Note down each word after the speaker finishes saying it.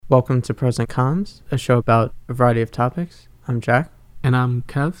Welcome to Pros and Cons, a show about a variety of topics. I'm Jack. And I'm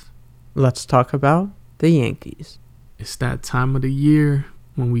Kev. Let's talk about the Yankees. It's that time of the year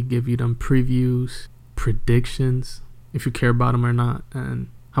when we give you them previews, predictions, if you care about them or not, and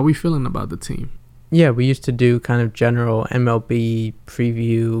how we feeling about the team. Yeah, we used to do kind of general MLB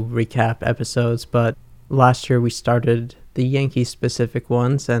preview recap episodes, but last year we started the Yankee-specific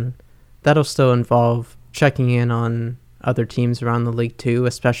ones, and that'll still involve checking in on other teams around the league too,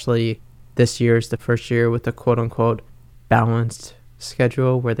 especially this year is the first year with a quote-unquote balanced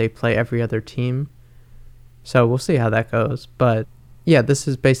schedule where they play every other team. So we'll see how that goes. But yeah, this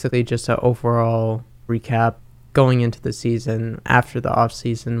is basically just an overall recap going into the season after the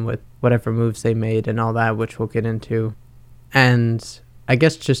offseason with whatever moves they made and all that, which we'll get into. And I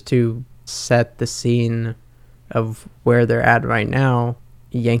guess just to set the scene of where they're at right now,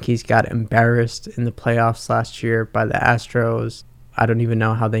 Yankees got embarrassed in the playoffs last year by the Astros. I don't even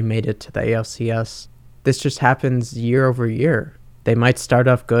know how they made it to the ALCS. This just happens year over year. They might start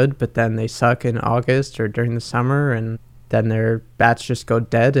off good, but then they suck in August or during the summer, and then their bats just go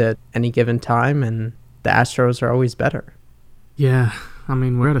dead at any given time, and the Astros are always better. Yeah, I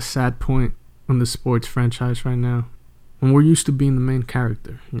mean, we're at a sad point in the sports franchise right now. When we're used to being the main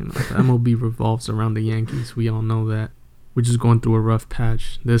character, the MLB revolves around the Yankees. We all know that. We're just going through a rough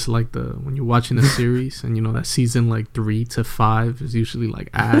patch. This like when you're watching a series and that season like 3 to 5 is usually like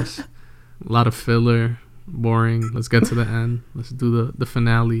ass. A lot of filler, boring. Let's get to the end. Let's do the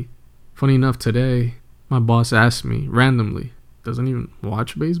finale. Funny enough, today, my boss asked me randomly, doesn't even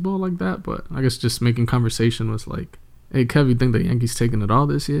watch baseball like that, but I guess just making conversation was like, hey, Kev, you think the Yankees taking it all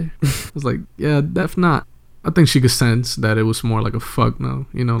this year? I was like, yeah, def not. I think she could sense that it was more like a fuck no,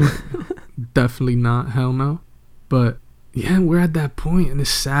 definitely not, hell no. But yeah, we're at that point, and it's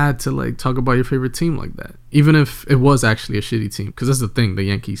sad to like talk about your favorite team like that, even if it was actually a shitty team. Because that's the thing, the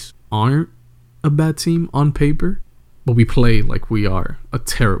Yankees aren't a bad team on paper, but we play like we are a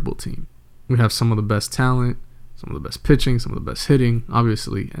terrible team. We have some of the best talent, some of the best pitching, some of the best hitting,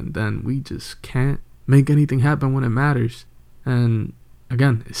 obviously, and then we just can't make anything happen when it matters. And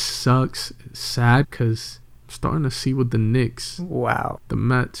again, it sucks. It's sad because I'm starting to see what the Knicks, the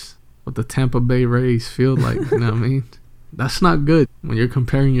Mets, what the Tampa Bay Rays feel like. You know what I mean? That's not good when you're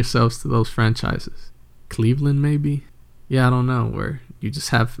comparing yourselves to those franchises. Cleveland, maybe? Yeah, I don't know, where you just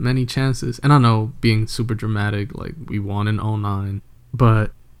have many chances. And I know being super dramatic, like we won in 2009,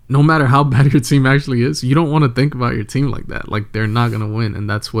 but no matter how bad your team actually is, you don't want to think about your team like that. Like they're not going to win, and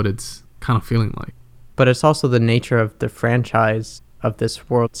that's what it's kind of feeling like. But it's also the nature of the franchise of this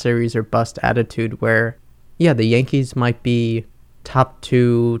World Series or bust attitude where, yeah, the Yankees might be top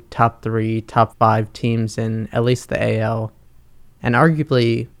 2, top 3, top 5 teams in at least the AL, and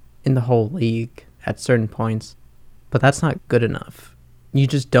arguably in the whole league at certain points, but that's not good enough. You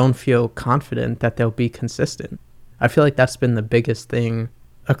just don't feel confident that they'll be consistent. I feel like that's been the biggest thing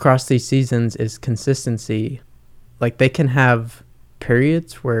across these seasons is consistency. Like they can have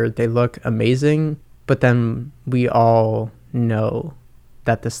periods where they look amazing, but then we all know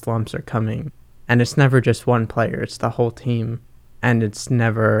that the slumps are coming, and it's never just one player, it's the whole team. And it's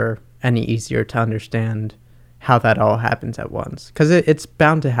never any easier to understand how that all happens at once. Because it's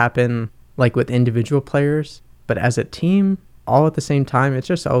bound to happen like with individual players. But as a team, all at the same time, it's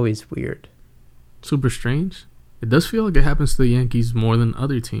just always weird. Super strange. It does feel like it happens to the Yankees more than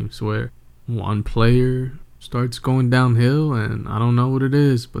other teams where one player starts going downhill and I don't know what it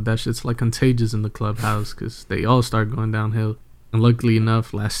is. But that shit's like contagious in the clubhouse because they all start going downhill. And luckily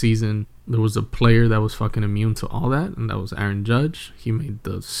enough, last season, there was a player that was fucking immune to all that, and that was Aaron Judge. He made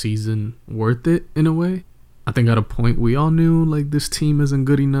the season worth it in a way. I think at a point we all knew like this team isn't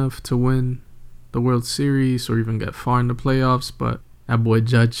good enough to win the World Series or even get far in the playoffs, but that boy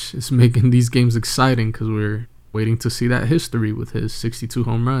Judge is making these games exciting because we're waiting to see that history with his 62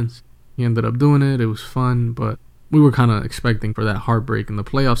 home runs. He ended up doing it. It was fun, but we were kind of expecting for that heartbreak in the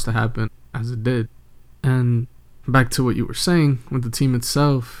playoffs to happen as it did. And back to what you were saying with the team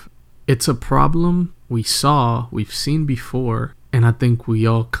itself, it's a problem we've seen before, and I think we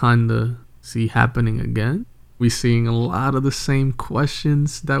all kind of see happening again. We're seeing a lot of the same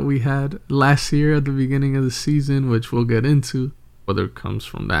questions that we had last year at the beginning of the season, which we'll get into, whether it comes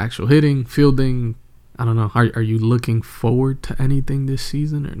from the actual hitting, fielding. I don't know. Are you looking forward to anything this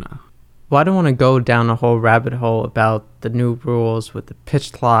season or not? Well, I don't want to go down a whole rabbit hole about the new rules with the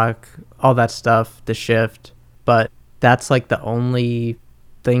pitch clock, all that stuff, the shift, but that's like the only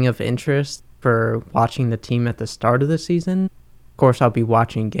thing of interest for watching the team at the start of the season. Of course, I'll be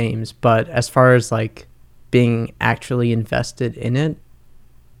watching games, but as far as like being actually invested in it,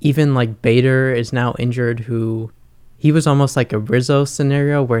 even like Bader is now injured, who he was almost like a Rizzo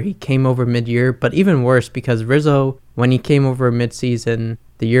scenario where he came over mid-year, but even worse because Rizzo, when he came over mid-season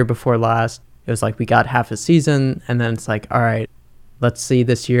the year before last, it was like we got half a season, and then it's like, all right, let's see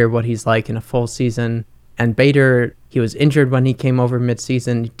this year what he's like in a full season. And Bader, he was injured when he came over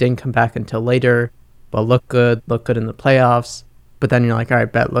mid-season. He didn't come back until later, but looked good in the playoffs. But then you're like, all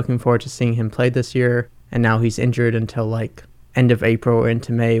right, bet, looking forward to seeing him play this year. And now he's injured until like end of April or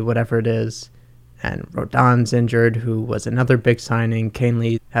into May, whatever it is. And Rodon's injured, who was another big signing.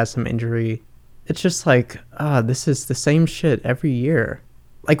 Canely has some injury. It's just like, this is the same shit every year.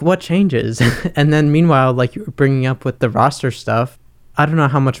 Like, what changes? And then meanwhile, like you were bringing up with the roster stuff, I don't know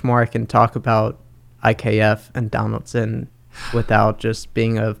how much more I can talk about IKF and Donaldson without just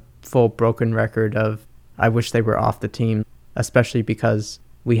being a full broken record of I wish they were off the team, especially because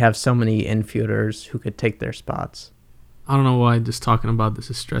we have so many infielders who could take their spots. I don't know why just talking about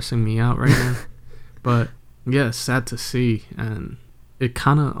this is stressing me out right now. But yeah, sad to see. And it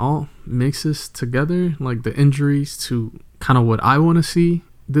kind of all mixes together, like the injuries to kind of what I want to see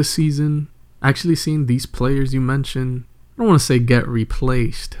this season. Actually seeing these players you mentioned, I don't want to say get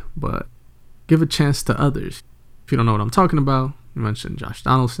replaced, but give a chance to others. If you don't know what I'm talking about, you mentioned Josh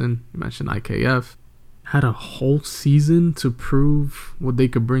Donaldson, you mentioned IKF. Had a whole season to prove what they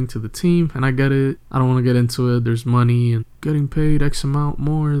could bring to the team, and I get it. I don't want to get into it. There's money and getting paid X amount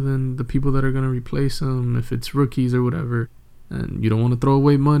more than the people that are going to replace them if it's rookies or whatever, and you don't want to throw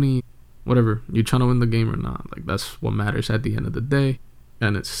away money, whatever. You're trying to win the game or not. Like, that's what matters at the end of the day.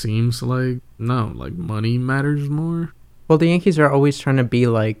 And it seems like, no, like money matters more. Well, the Yankees are always trying to be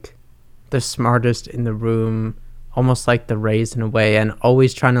like the smartest in the room, almost like the Rays in a way, and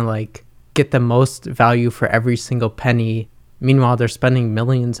always trying to like get the most value for every single penny. Meanwhile, they're spending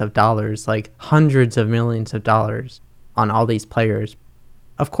millions of dollars, like hundreds of millions of dollars on all these players.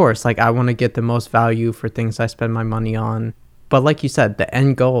 Of course, like I want to get the most value for things I spend my money on. But like you said, the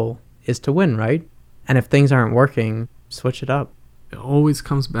end goal is to win, right? And if things aren't working, switch it up. It always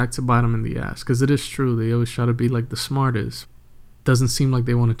comes back to bite them in the ass, because it is true. They always try to be like the smartest. Doesn't seem like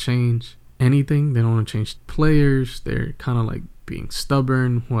they want to change anything. They don't want to change players. They're kind of like being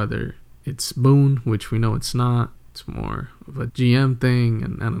stubborn, whether it's Boone, which we know it's not. It's more of a GM thing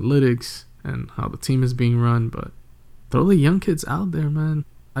and analytics and how the team is being run. But throw the young kids out there, man.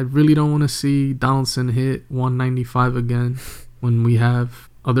 I really don't want to see Donaldson hit 195 again when we have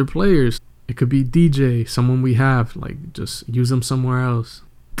other players. It could be DJ, someone we have. Like, just use them somewhere else.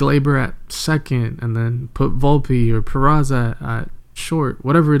 Glaber at second, and then put Volpe or Peraza at short.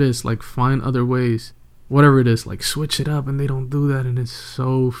 Whatever it is, like, find other ways. Whatever it is, like, switch it up, and they don't do that, and it's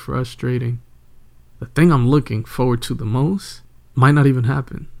so frustrating. The thing I'm looking forward to the most might not even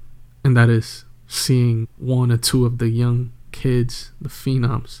happen, and that is seeing one or two of the young kids, the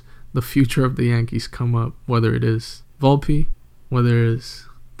phenoms, the future of the Yankees come up, whether it is Volpe, whether it is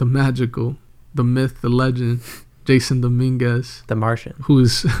the magical, the myth, the legend, Jason Dominguez. The Martian. Who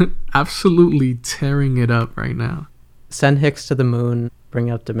is absolutely tearing it up right now. Send Hicks to the moon, bring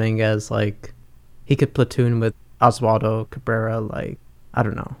up Dominguez, like... He could platoon with Oswaldo Cabrera, like, I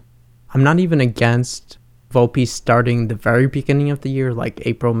don't know. I'm not even against Volpe starting the very beginning of the year, like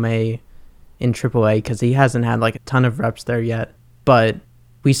April, May in AAA, because he hasn't had like a ton of reps there yet. But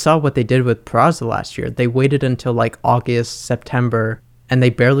we saw what they did with Peraza last year. They waited until like August, September, and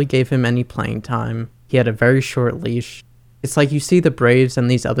they barely gave him any playing time. He had a very short leash. It's like you see the Braves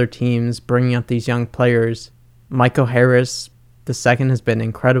and these other teams bringing up these young players. Michael Harris, the second, has been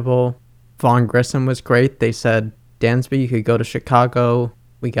incredible. Vaughn Grissom was great. They said, Dansby, you could go to Chicago.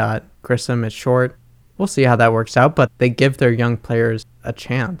 We got Grissom at short. We'll see how that works out, but they give their young players a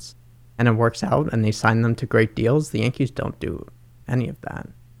chance. And it works out, and they sign them to great deals. The Yankees don't do any of that.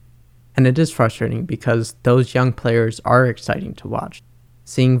 And it is frustrating because those young players are exciting to watch.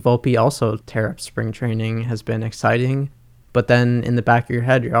 Seeing Volpe also tear up spring training has been exciting. But then in the back of your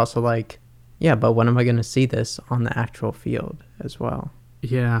head, you're also like, yeah, but when am I going to see this on the actual field as well?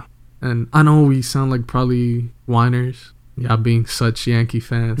 Yeah. And I know we sound like probably whiners, being such Yankee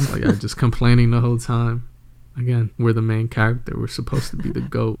fans, like just complaining the whole time. Again, we're the main character. We're supposed to be the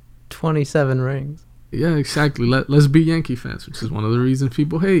GOAT. 27 rings. Yeah, exactly. Let's be Yankee fans, which is one of the reasons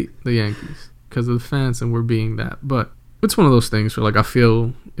people hate the Yankees, because of the fans, and we're being that. But it's one of those things where, like, I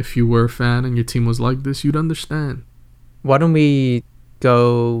feel if you were a fan and your team was like this, you'd understand. Why don't we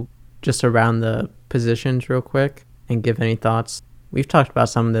go just around the positions real quick and give any thoughts? We've talked about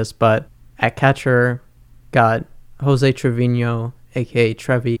some of this, but at catcher, got Jose Trevino, a.k.a.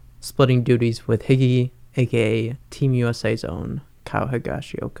 Trevi, splitting duties with Higgy, a.k.a. Team USA's own Kyle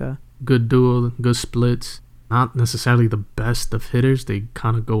Higashioka. Good duo, good splits. Not necessarily the best of hitters. They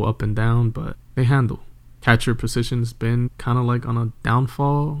kind of go up and down, but they handle. catcher position's been kind of like on a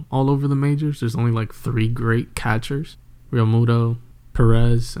downfall all over the majors. There's only like 3 great catchers. Realmuto,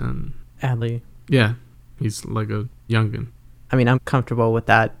 Perez, and Adley. Yeah, he's like a youngin. I mean, I'm comfortable with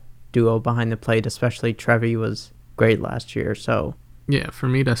that duo behind the plate, especially Trevi was great last year, so. Yeah, for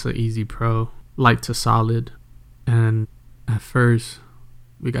me, that's an easy pro. Light to solid. And at first,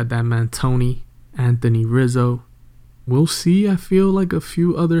 we got that man Tony, Anthony Rizzo. We'll see. I feel like a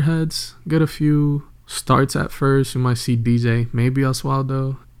few other heads get a few starts at first. You might see DJ, maybe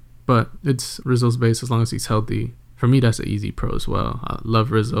Oswaldo. But it's Rizzo's base as long as he's healthy. For me, that's an easy pro as well. I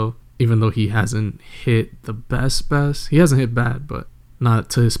love Rizzo. Even though he hasn't hit the best. He hasn't hit bad, but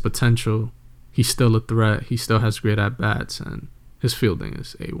not to his potential. He's still a threat. He still has great at-bats, and his fielding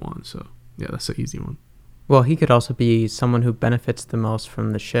is A1. So, yeah, that's an easy one. Well, he could also be someone who benefits the most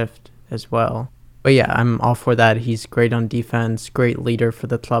from the shift as well. But yeah, I'm all for that. He's great on defense, great leader for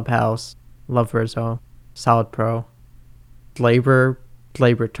the clubhouse. Love Rizzo. Solid pro. Gleyber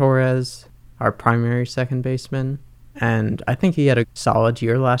Torres, our primary second baseman. And I think he had a solid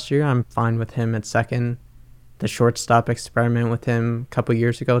year last year. I'm fine with him at second. The shortstop experiment with him a couple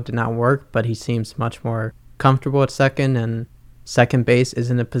years ago did not work, but he seems much more comfortable at second. And second base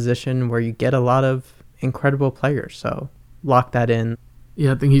isn't a position where you get a lot of incredible players. So lock that in.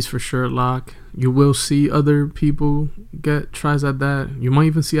 Yeah, I think he's for sure lock. You will see other people get tries at that. You might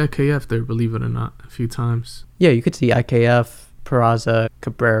even see IKF there, believe it or not, a few times. Yeah, you could see IKF, Peraza,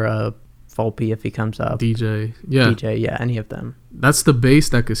 Cabrera, Volpe if he comes up. DJ, yeah, any of them. That's the base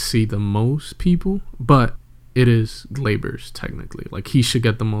that could see the most people, but it is Gleyber's technically. Like, he should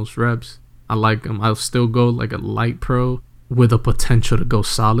get the most reps. I like him. I'll still go like a light pro with a potential to go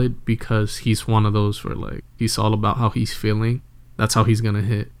solid because he's one of those where, like, he's all about how he's feeling. That's how he's going to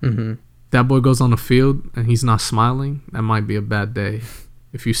hit. Mm-hmm. That boy goes on the field and he's not smiling, that might be a bad day.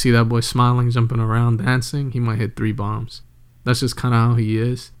 If you see that boy smiling, jumping around, dancing, he might hit 3 bombs. That's just kind of how he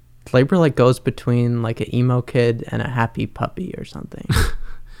is. Gleyber like goes between like an emo kid and a happy puppy or something.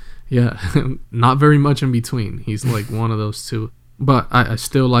 Yeah, not very much in between. He's like one of those two. But I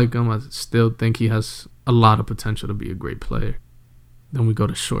still like him. I still think he has a lot of potential to be a great player. Then we go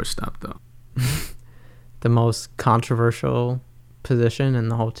to shortstop, though. The most controversial position in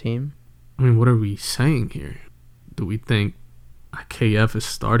the whole team. I mean, what are we saying here? Do we think KF is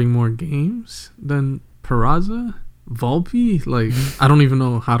starting more games than Peraza? Volpe? Like, I don't even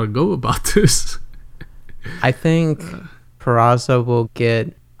know how to go about this. I think Peraza will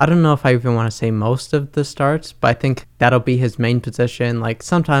get, I don't know if I even want to say most of the starts, but I think that'll be his main position. Like,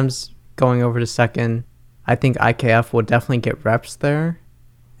 sometimes going over to second, I think IKF will definitely get reps there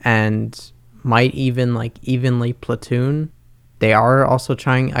and might even like evenly platoon. They are also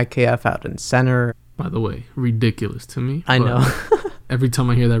trying IKF out in center. By the way, ridiculous to me. I know. Every time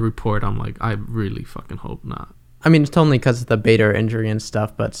I hear that report, I'm like, I really fucking hope not. I mean, it's only because of the Bader injury and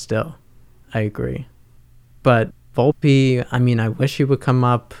stuff, but still, I agree. But Volpe, I mean, I wish he would come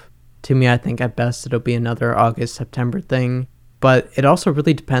up. To me, I think at best it'll be another August, September thing. But it also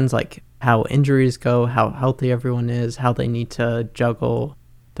really depends, like, how injuries go, how healthy everyone is, how they need to juggle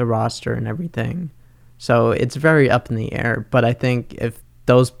the roster and everything. So it's very up in the air. But I think if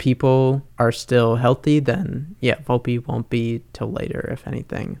those people are still healthy, then, yeah, Volpe won't be till later, if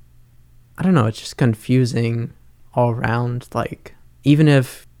anything. I don't know, it's just confusing all around. Like, even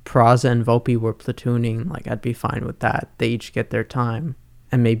if Peraza and Volpe were platooning, like, I'd be fine with that. They each get their time,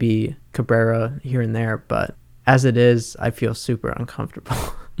 and maybe Cabrera here and there, but as it is, I feel super uncomfortable.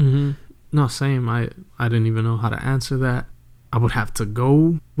 Mm-hmm. No, same. I didn't even know how to answer that. I would have to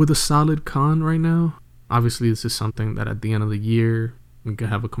go with a solid con right now. Obviously, this is something that at the end of the year, we could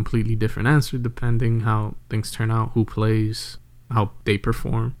have a completely different answer depending how things turn out, who plays, how they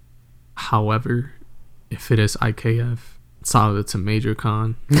perform. However, if it is IKF, solid, it's a major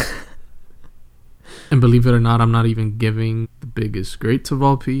con. And believe it or not, I'm not even giving the biggest grade to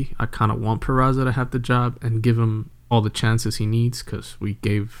Volpe. I kind of want Peraza to have the job and give him all the chances he needs because we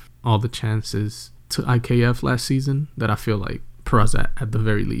gave all the chances to IKF last season that I feel like Peraza at the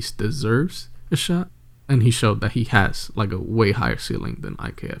very least deserves a shot. And he showed that he has like a way higher ceiling than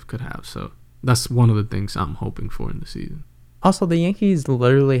IKF could have. So that's one of the things I'm hoping for in the season. Also, the Yankees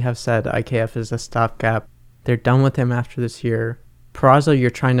literally have said IKF is a stopgap. They're done with him after this year. Peraza, you're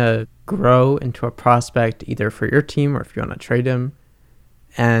trying to grow into a prospect either for your team or if you want to trade him.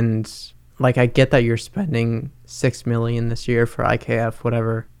 And like, I get that you're spending $6 million this year for IKF,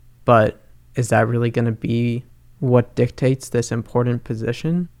 whatever, but is that really going to be what dictates this important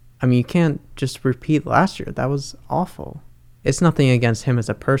position? I mean, you can't just repeat last year. That was awful. It's nothing against him as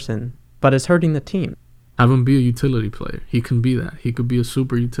a person, but it's hurting the team. Have him be a utility player. He can be that. He could be a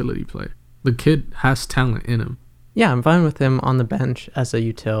super utility player. The kid has talent in him. Yeah, I'm fine with him on the bench as a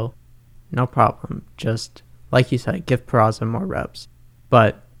util. No problem. Just, like you said, give Peraza more reps.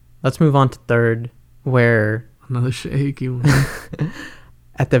 But let's move on to third, where... Another shaky one.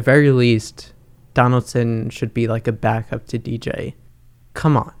 At the very least, Donaldson should be like a backup to DJ.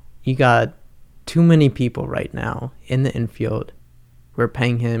 Come on. You got too many people right now in the infield. We're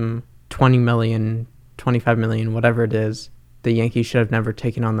paying him $20 million, $25 million, whatever it is. The Yankees should have never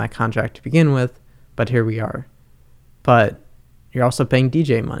taken on that contract to begin with, but here we are. But you're also paying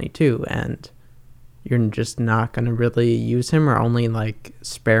DJ money too, and you're just not going to really use him, or only like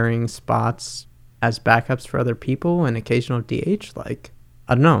sparing spots as backups for other people and occasional DH. Like,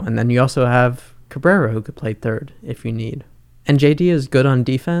 I don't know. And then you also have Cabrera, who could play third if you need. And JD is good on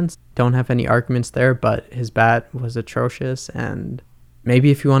defense. Don't have any arguments there, but his bat was atrocious. And maybe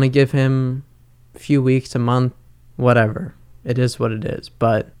if you want to give him a few weeks, a month, whatever. It is what it is.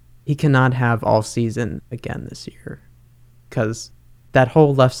 But he cannot have all season again this year. Because that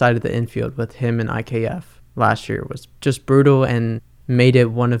whole left side of the infield with him and IKF last year was just brutal and made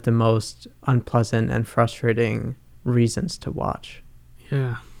it one of the most unpleasant and frustrating reasons to watch.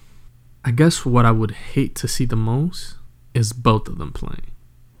 Yeah. I guess what I would hate to see the most is both of them playing.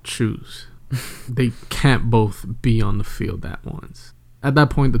 Choose. They can't both be on the field at once. At that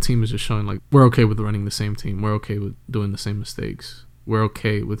point, the team is just showing, like, we're okay with running the same team. We're okay with doing the same mistakes. We're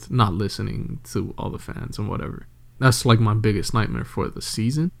okay with not listening to all the fans and whatever. That's, like, my biggest nightmare for the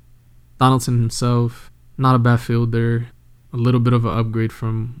season. Donaldson himself, not a bad fielder. A little bit of an upgrade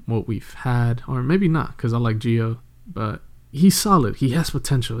from what we've had. Or maybe not, because I like Gio. But he's solid. He has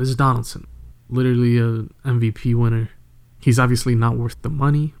potential. It's Donaldson. Literally an MVP winner. He's obviously not worth the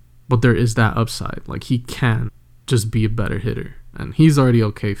money, but there is that upside. Like, he can just be a better hitter. And he's already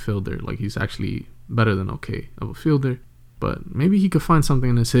okay fielder. Like, he's actually better than okay of a fielder. But maybe he could find something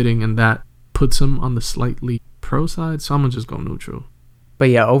in his hitting, and that puts him on the slightly pro side. So I'm going to just go neutral. But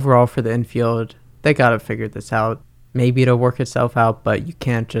yeah, overall for the infield, they got to figure this out. Maybe it'll work itself out, but you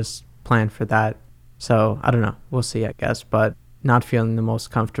can't just plan for that. So, I don't know. We'll see, I guess. But not feeling the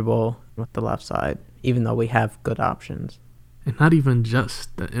most comfortable with the left side, even though we have good options. And not even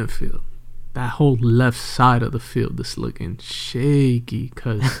just the infield. That whole left side of the field is looking shaky,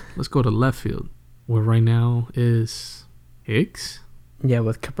 because let's go to left field, where right now is Hicks. Yeah,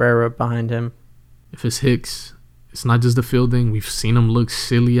 with Cabrera behind him. If it's Hicks, it's not just the fielding. We've seen him look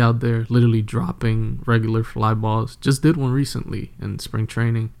silly out there, literally dropping regular fly balls. Just did one recently in spring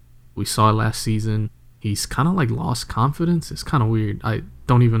training. We saw it last season. He's kind of like lost confidence. It's kind of weird. I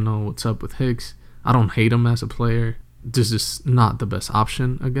don't even know what's up with Hicks. I don't hate him as a player. This is not the best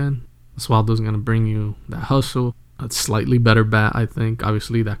option again. Oswaldo's going to bring you that hustle. A slightly better bat, I think.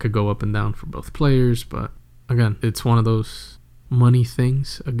 Obviously, that could go up and down for both players. But again, it's one of those money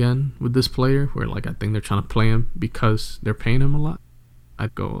things again with this player where, like, I think they're trying to play him because they're paying him a lot.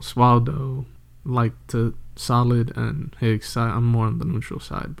 I'd go Oswaldo, like to solid, and Hicks. I'm more on the neutral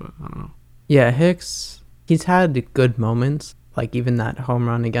side, but I don't know. Yeah, Hicks, he's had good moments, like even that home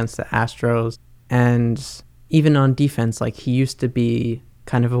run against the Astros. And even on defense, like, he used to be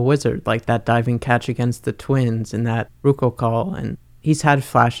kind of a wizard, like that diving catch against the Twins and that Rucco call. And he's had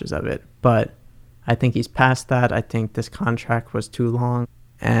flashes of it, but I think he's past that. I think this contract was too long,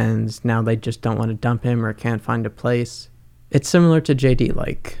 and now they just don't want to dump him or can't find a place. It's similar to JD.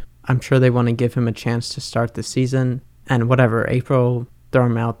 Like, I'm sure they want to give him a chance to start the season, and whatever, April, throw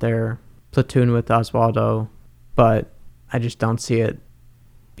him out there, platoon with Oswaldo, but I just don't see it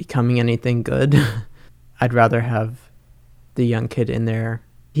becoming anything good. I'd rather have the young kid in there.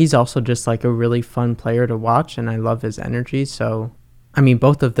 He's also just like a really fun player to watch, and I love his energy. So, I mean,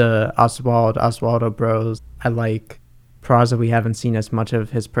 both of the Oswaldo bros, I like. Peraza, we haven't seen as much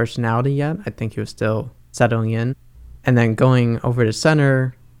of his personality yet. I think he was still settling in. And then going over to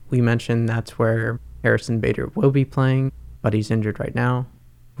center, we mentioned that's where Harrison Bader will be playing, but he's injured right now.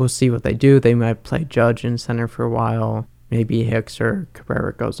 We'll see what they do. They might play Judge in center for a while. Maybe Hicks or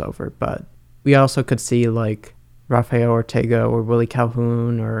Cabrera goes over, but we also could see like Rafael Ortega or Willie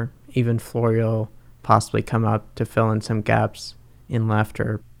Calhoun or even Florial possibly come up to fill in some gaps in left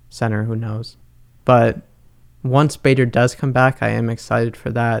or center, who knows. But once Bader does come back, I am excited for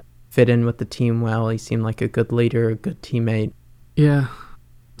that. Fit in with the team well. He seemed like a good leader, a good teammate. Yeah,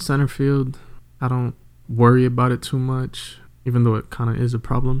 center field, I don't worry about it too much, even though it kind of is a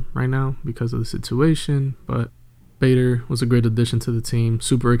problem right now because of the situation. But Bader was a great addition to the team.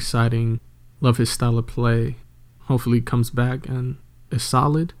 Super exciting. Love his style of play. Hopefully he comes back and is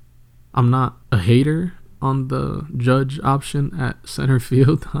solid. I'm not a hater on the Judge option at center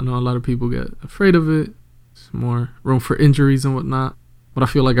field. I know a lot of people get afraid of it. It's more room for injuries and whatnot. But I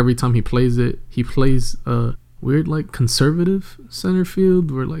feel like every time he plays it, he plays a weird, like, conservative center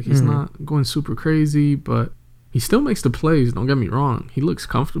field where, like, he's not going super crazy, but he still makes the plays. Don't get me wrong. He looks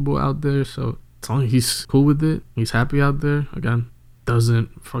comfortable out there, so as long as he's cool with it, he's happy out there. Again,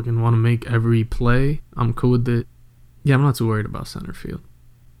 doesn't fucking want to make every play. I'm cool with it. Yeah, I'm not too worried about center field.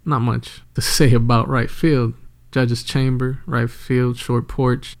 Not much to say about right field. Judge's chamber, right field, short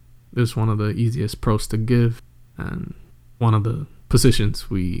porch. This is one of the easiest pros to give, and one of the positions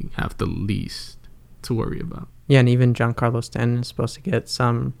we have the least to worry about. Yeah, and even Giancarlo Stanton is supposed to get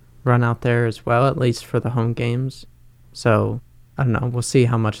some run out there as well, at least for the home games. So, I don't know. We'll see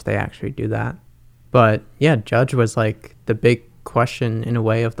how much they actually do that. But, yeah, Judge was, like, the big question, in a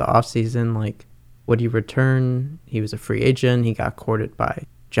way, of the offseason. Like, would he return? He was a free agent. He got courted by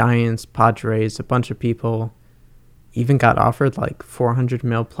Giants, Padres, a bunch of people. Even got offered, like, $400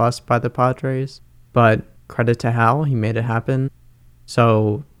 million plus by the Padres. But credit to Hal, he made it happen.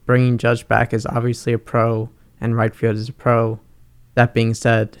 So, bringing Judge back is obviously a pro, and right field is a pro. That being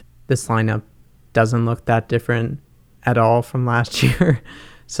said, this lineup doesn't look that different at all from last year.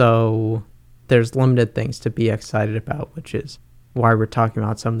 So there's limited things to be excited about, which is why we're talking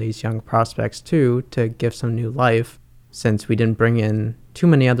about some of these young prospects too, to give some new life, since we didn't bring in too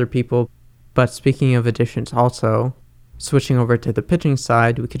many other people. But speaking of additions also, switching over to the pitching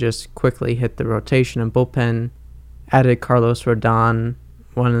side, we could just quickly hit the rotation and bullpen. Added Carlos Rodon,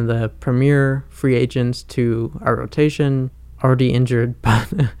 one of the premier free agents, to our rotation. Already injured,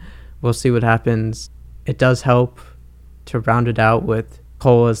 but we'll see what happens. It does help to round it out with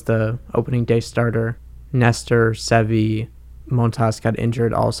Cole as the opening day starter. Nestor, Sevy, Montas got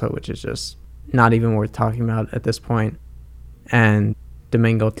injured also, which is just not even worth talking about at this point. And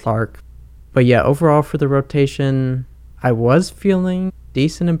Domingo Clark. But yeah, overall for the rotation, I was feeling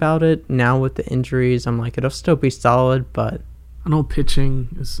decent about it. Now with the injuries, I'm like, it'll still be solid, but I know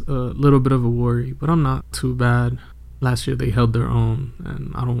pitching is a little bit of a worry, but I'm not too bad. Last year they held their own,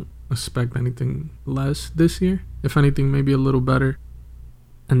 and I don't expect anything less this year. If anything, maybe a little better.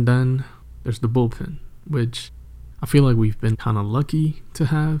 And then there's the bullpen, which I feel like we've been kind of lucky to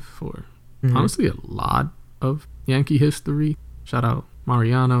have for honestly a lot of Yankee history. Shout out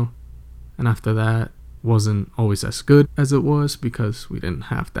Mariano. And after that, wasn't always as good as it was because we didn't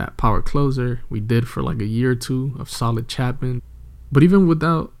have that power closer. We did for like a year or two of solid Chapman. But even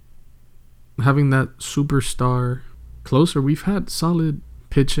without having that superstar closer, we've had solid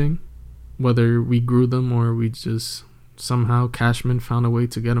pitching, whether we grew them or we just somehow Cashman found a way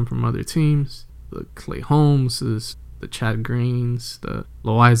to get them from other teams. The Clay Holmeses, the Chad Greens, the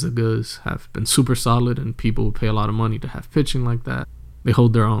Loaizagas have been super solid, and people would pay a lot of money to have pitching like that. They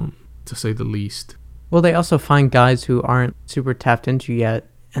hold their own, to say the least. Well, they also find guys who aren't super tapped into yet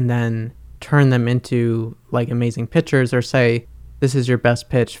and then turn them into like amazing pitchers, or say, this is your best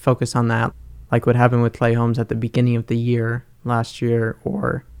pitch, focus on that. Like what happened with Clay Holmes at the beginning of the year last year,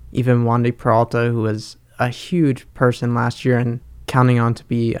 or even Wandy Peralta, who was a huge person last year and counting on to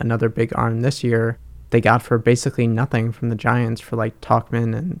be another big arm this year. They got for basically nothing from the Giants for like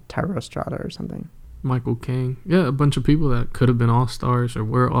Tauchman and Tyro Estrada or something. Michael King. Yeah, a bunch of people that could have been all-stars or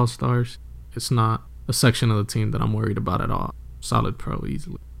were all-stars. It's not a section of the team that I'm worried about at all. Solid pro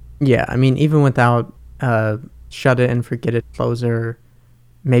easily. Yeah, I mean, even without shut it and forget it closer,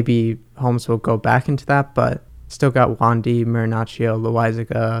 maybe Holmes will go back into that, but still got Wandy, Marinaccio,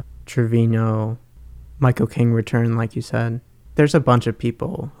 Loaizaga, Trevino, Michael King return, like you said. There's a bunch of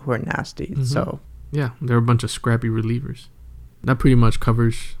people who are nasty, so... Yeah, they're a bunch of scrappy relievers. That pretty much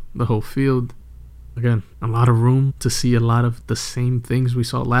covers the whole field. Again, a lot of room to see a lot of the same things we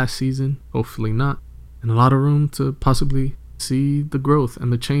saw last season. Hopefully not. And a lot of room to possibly see the growth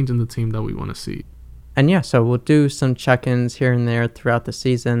and the change in the team that we want to see. And yeah, so we'll do some check-ins here and there throughout the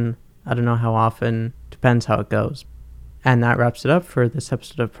season. I don't know how often. Depends how it goes. And that wraps it up for this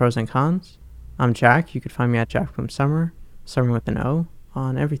episode of Pros and Cons. I'm Jack. You could find me at Jack from Summer with an O,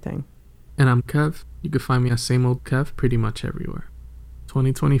 on everything. And I'm Kev. You could find me at same old Kev pretty much everywhere.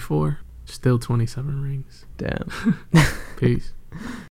 2024, still 27 rings. Damn. Peace.